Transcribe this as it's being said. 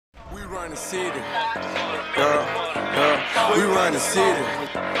run the city. We run the city.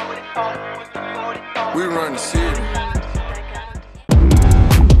 We run the city.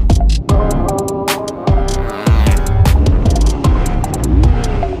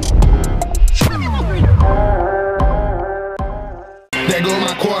 There go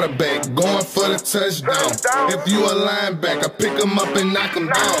my quarterback, going for the touchdown. If you a linebacker, pick him up and knock him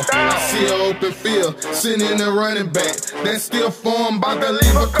down. I see an open field, sitting in the running back. That's still form, about to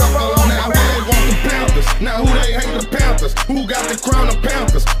leave a couple on that. Who they want the Panthers? Now who they hate the Panthers? Who got the crown of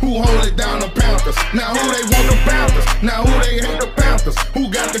Panthers? Who hold it down the Panthers? Now who they want the Panthers? Now who they hate the Panthers?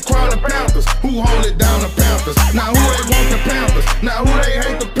 Who got the crown of Panthers? Who hold it down the Panthers? Now who they want the Panthers? Now who they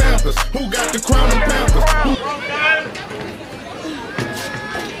hate the Panthers? Who got the crown of Panthers?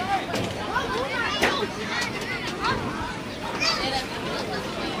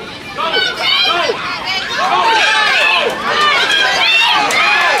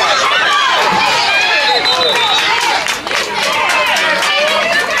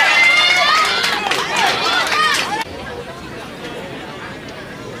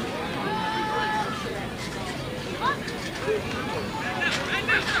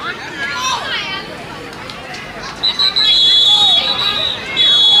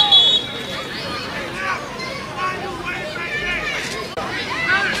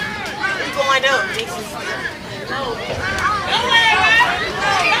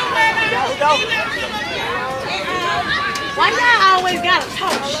 Why y'all always gotta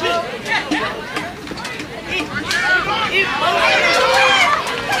talk shit?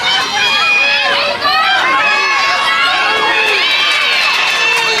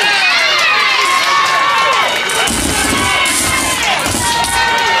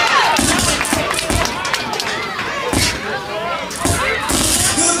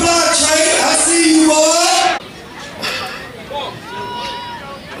 Good luck, Trey. I see you, boy.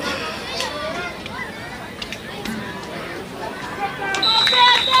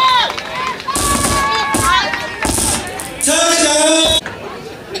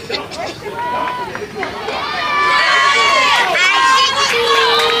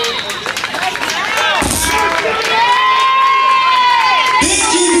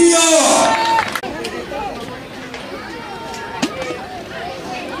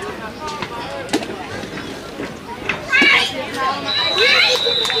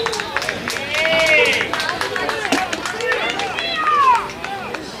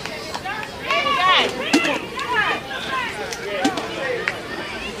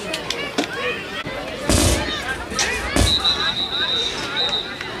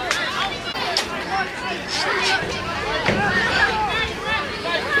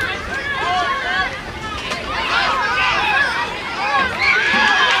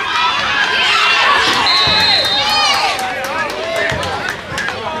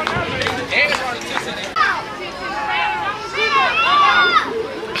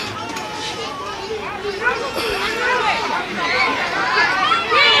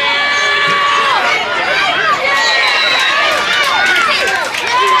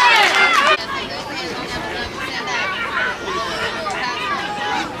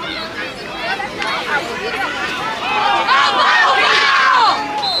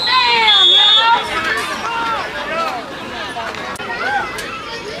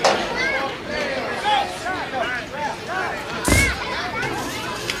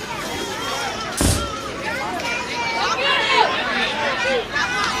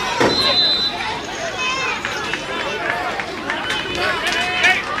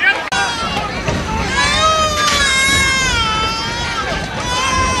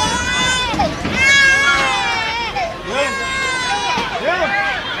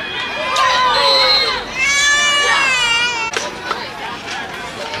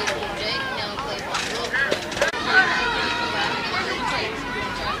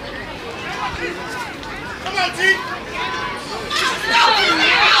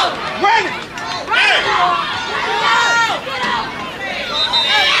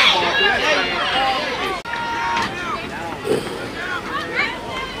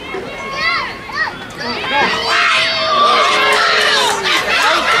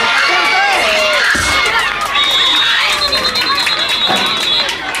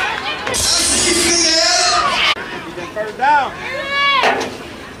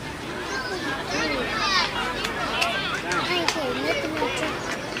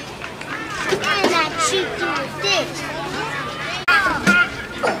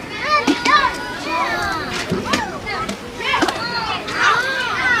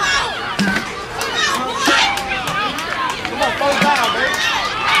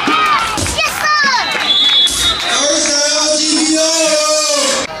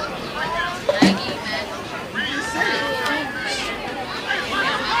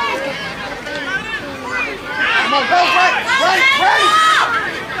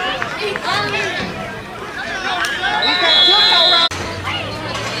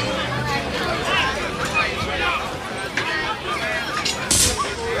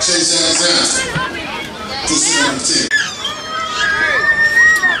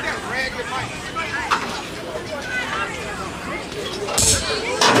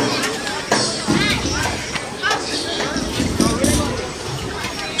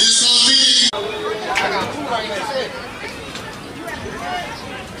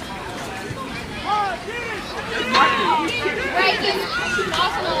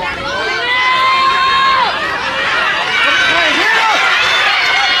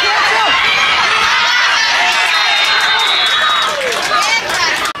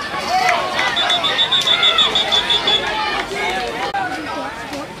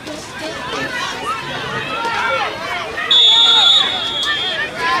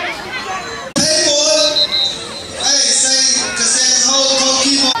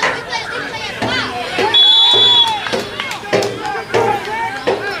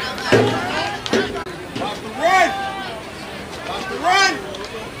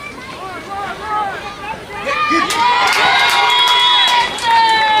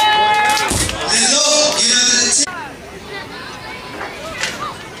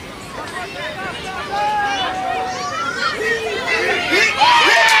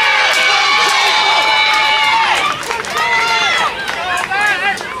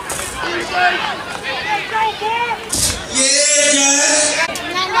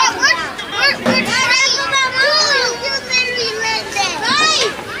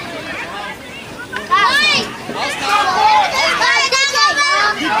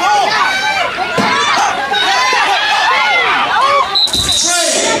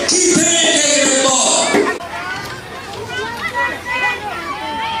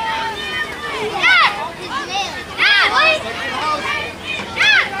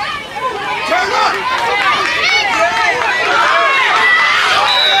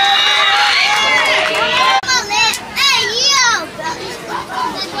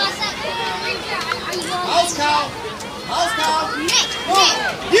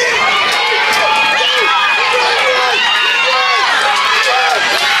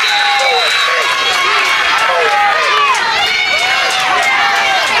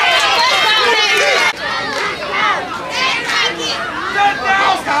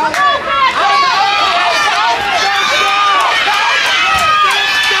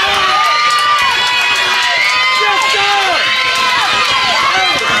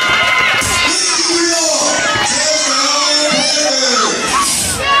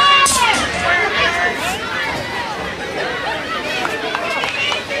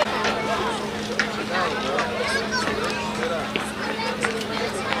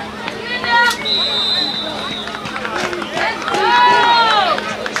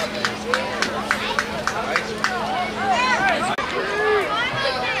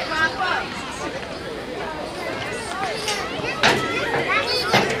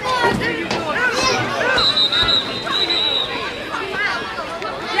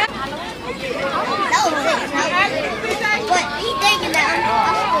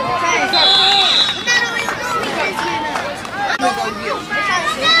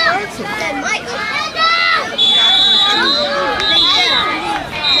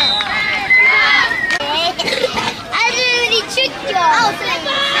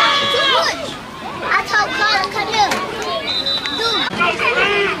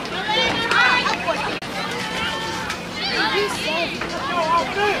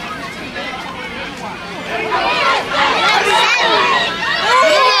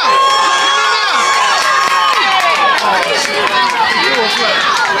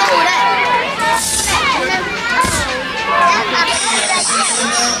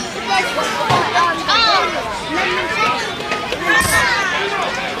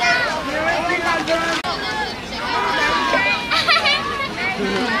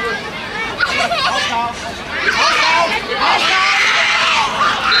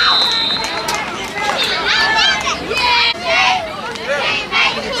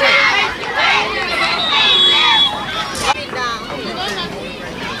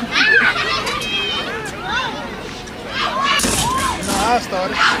 I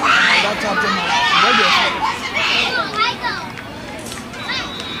started. I talked to my radio.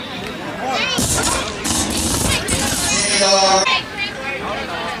 To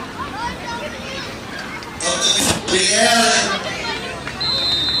the end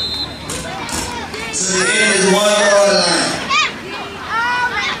is 1 yard line.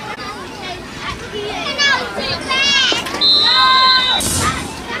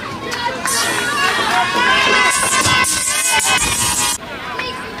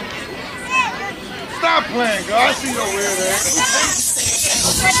 Stop playing, girl. I see your weird ass.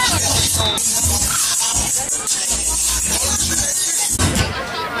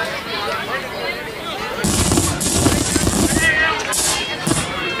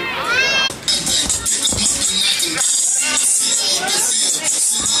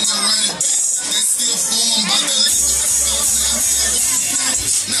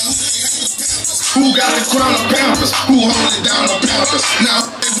 Who got the crown of Panthers? Who hold it down the Panthers?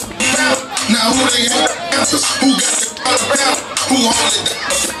 Now who they hate the Panthers? Who got the crown of Panthers? Who hold it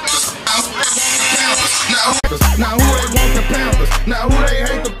down the Panthers? Now who they want the Panthers? Now who they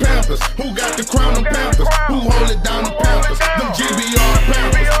hate the Panthers? Who got the crown of Panthers?